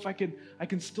don't know if I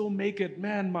can still make it.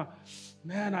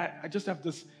 I just have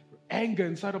this anger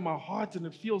inside of my heart, and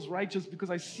it feels righteous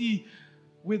because I see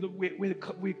where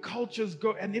cultures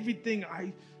go and everything.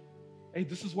 Hey,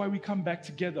 this is why we come back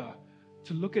together,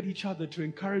 to look at each other, to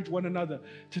encourage one another,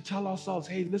 to tell ourselves,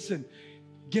 hey, listen,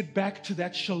 get back to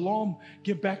that shalom,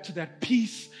 get back to that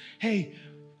peace. Hey,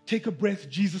 take a breath.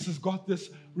 Jesus has got this.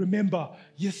 Remember,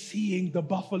 you're seeing the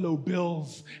Buffalo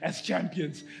Bills as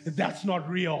champions. That's not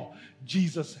real.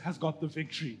 Jesus has got the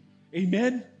victory.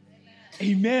 Amen?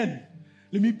 Amen.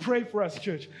 Let me pray for us,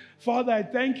 church. Father, I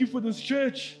thank you for this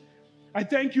church. I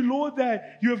thank you, Lord,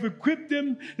 that you have equipped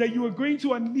them, that you are going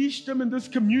to unleash them in this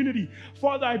community.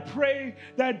 Father, I pray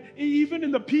that even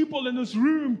in the people in this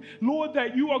room, Lord,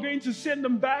 that you are going to send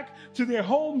them back to their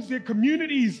homes, their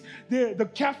communities, the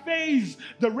cafes,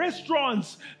 the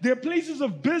restaurants, their places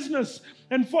of business.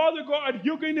 And Father God,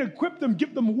 you're going to equip them,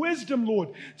 give them wisdom,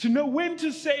 Lord, to know when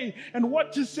to say and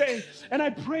what to say. And I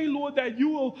pray, Lord, that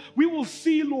we will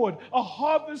see, Lord, a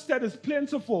harvest that is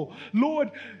plentiful.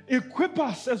 Lord, equip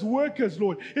us as workers,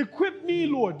 Lord. Equip me,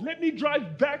 Lord. Let me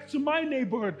drive back to my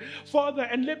neighborhood, Father,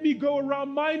 and let me go around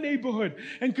my neighborhood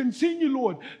and continue,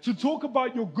 Lord, to talk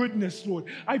about your goodness, Lord.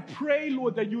 I pray,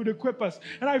 Lord, that you would equip us.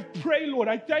 And I pray, Lord,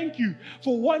 I thank you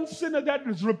for one sinner that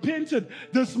has repented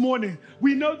this morning.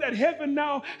 We know that heaven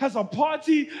now has a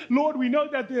party. Lord, we know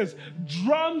that there's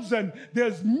drums and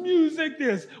there's music,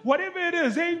 there's whatever it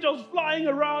is, angels flying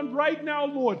around right now,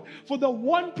 Lord, for the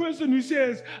one person who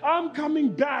says, I'm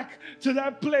coming back to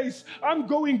that place. I'm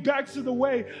going back to the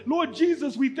way. Lord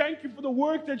Jesus, we thank you for the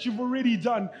work that you've already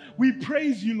done. We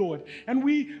praise you, Lord. And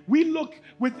we look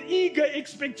with eager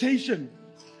expectation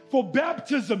for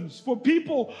baptisms, for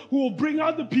people who will bring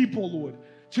other people, Lord,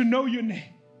 to know your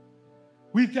name.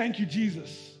 We thank you,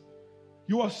 Jesus.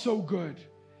 You are so good.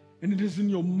 And it is in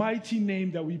your mighty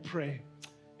name that we pray.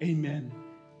 Amen.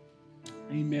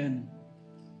 Amen.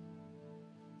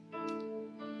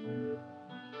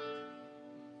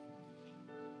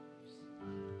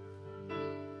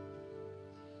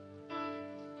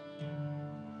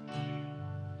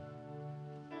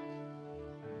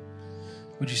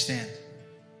 Would you stand?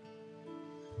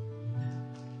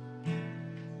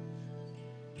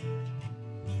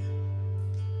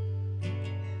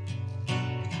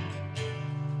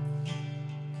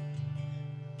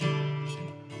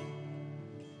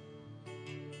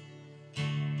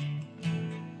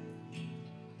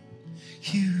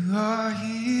 You are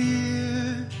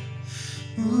here,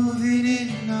 moving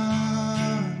in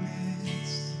our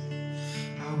midst.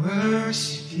 I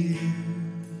worship you.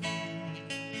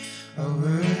 I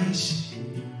worship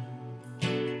you.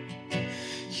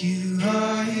 You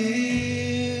are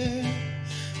here,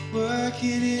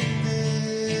 working in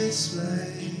this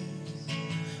place.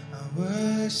 I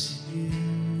worship you.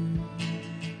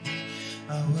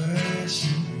 I worship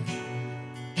you.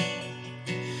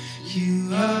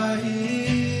 You are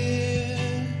here,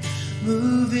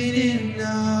 moving in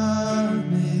our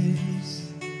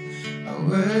midst. I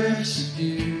worship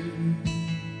you.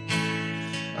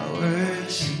 I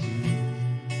worship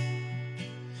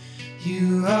you.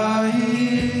 You are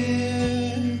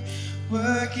here,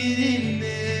 working in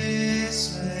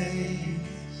this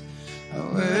place. I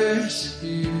worship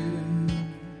you.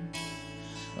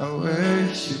 I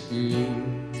worship you.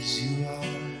 You are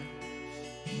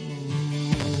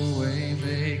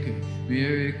waymaker,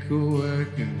 miracle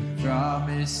worker,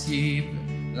 promise keeper,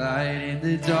 light in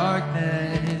the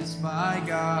darkness. My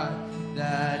God,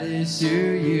 that is who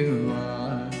you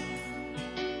are.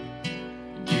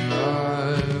 You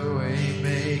are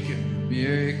waymaker,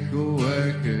 miracle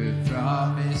worker,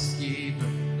 promise keeper,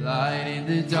 light in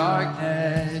the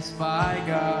darkness. My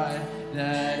God,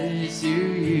 that is who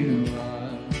you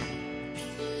are.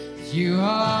 You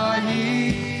are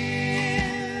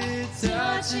here,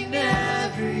 touching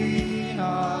every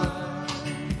heart.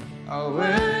 I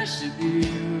worship you.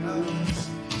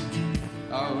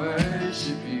 I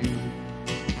worship you.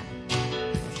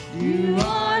 You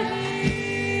are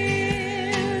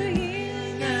here,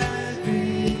 healing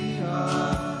every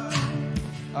heart.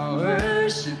 I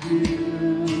worship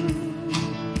you.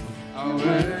 I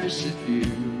worship you.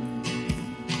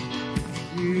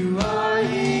 You are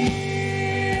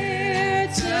here,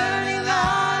 turning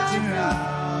lives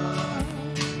around.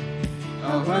 I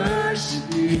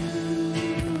worship you.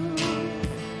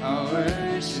 I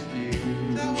worship you.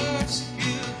 I worship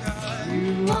you, God.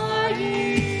 You are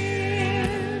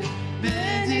here,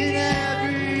 mending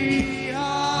every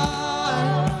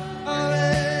heart. I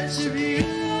worship you.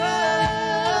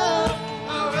 I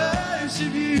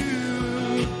worship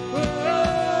you.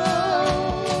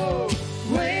 Oh,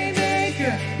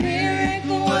 waymaker,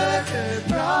 miracle worker,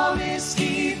 promise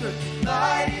keeper,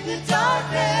 light in the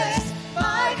darkness.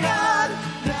 My God,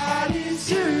 that is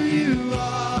who you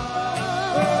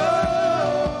are.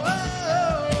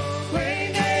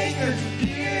 Waymaker,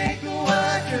 miracle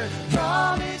worker,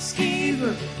 promise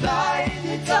keeper, light in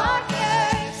the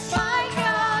darkness. My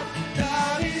God,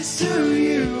 that is who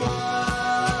you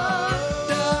are.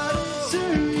 That is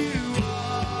who you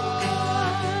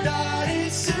are. That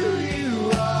is who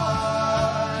you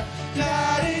are.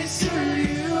 That is who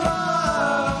you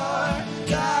are.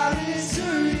 That is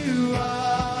who you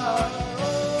are.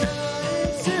 That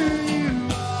is who you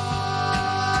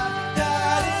are.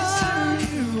 That is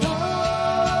who you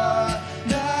are.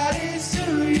 That is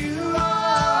who you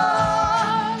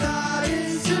are. That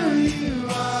is who you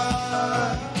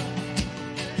are.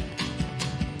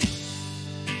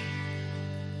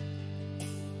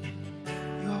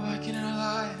 You are working in our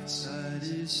lives. That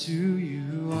is who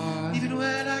you are. Even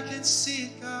when I can see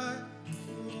it, God.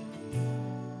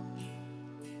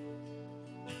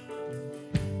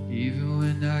 Even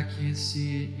when I can't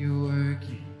see it, you're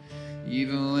working.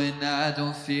 Even when I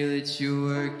don't feel it, you're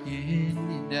working.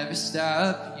 You never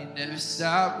stop, you never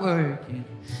stop working.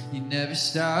 You never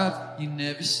stop, you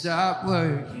never stop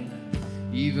working.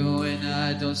 Even when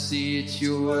I don't see it,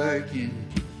 you're working.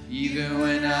 Even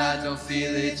when I don't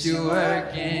feel it, you're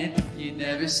working. You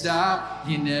never stop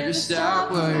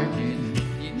working.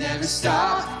 You never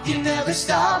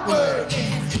stop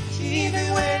working.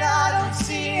 Even when I don't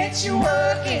see it, you're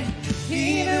working.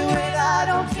 Even when I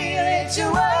don't feel it,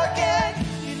 you're working.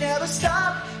 You never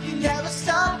stop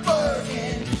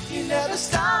working. You never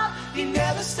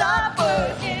stop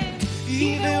working.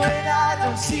 Even when I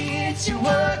don't see it, you're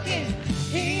working.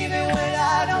 Even when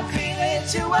I don't feel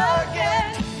it, you're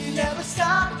working. You never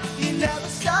stop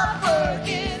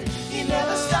working. You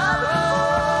never stop.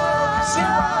 You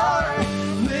are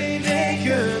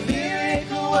waymaker,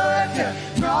 miracle worker,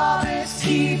 promise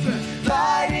keeper,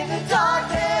 light in the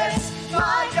darkness.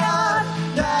 My God,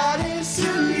 that is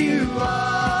who you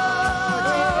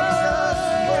are.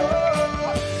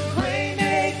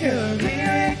 Waymaker,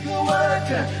 miracle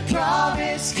worker,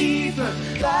 promise keeper,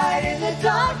 light in the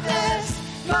darkness.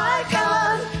 My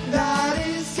God, that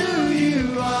is who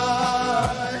you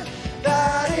are.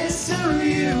 That is who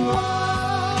you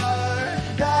are.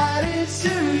 That is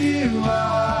who you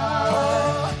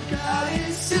are. That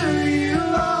is who you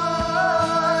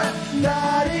are.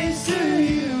 That is who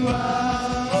you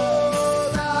are.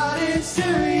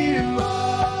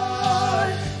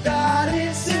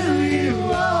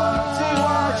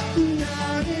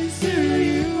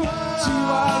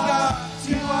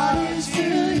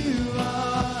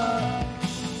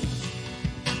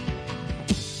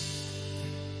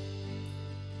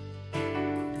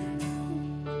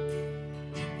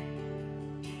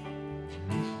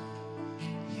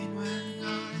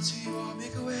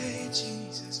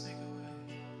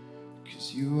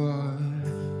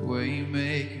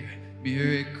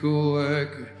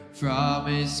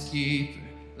 promise keeper,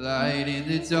 light in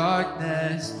the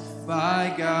darkness.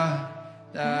 My God,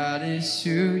 that is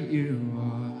who you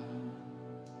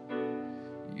are.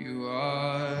 You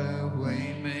are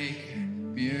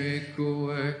waymaker, miracle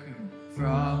worker,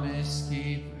 promise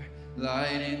keeper,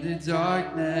 light in the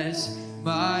darkness.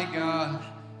 My God,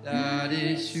 that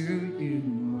is who you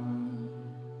are.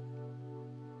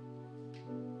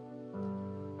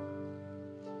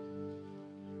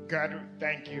 God,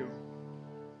 thank you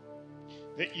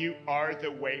that you are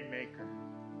the way maker.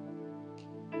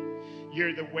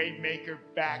 You're the way maker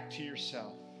back to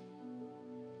yourself.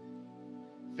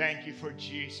 Thank you for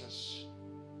Jesus,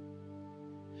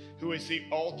 who is the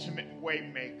ultimate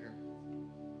way maker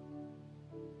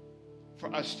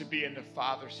for us to be in the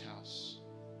Father's house.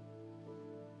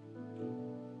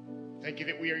 Thank you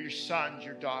that we are your sons,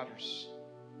 your daughters.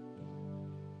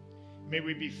 May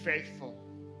we be faithful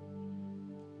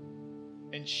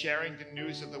in sharing the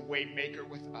news of the way maker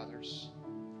with others.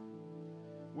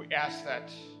 We ask that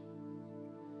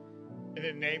in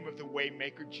the name of the way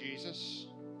maker, Jesus,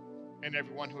 and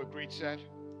everyone who agreed said,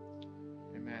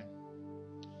 amen.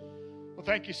 Well,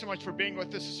 thank you so much for being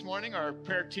with us this morning. Our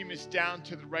prayer team is down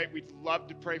to the right. We'd love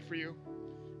to pray for you.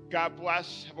 God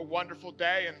bless. Have a wonderful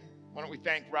day. And why don't we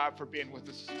thank Rob for being with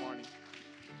us this morning.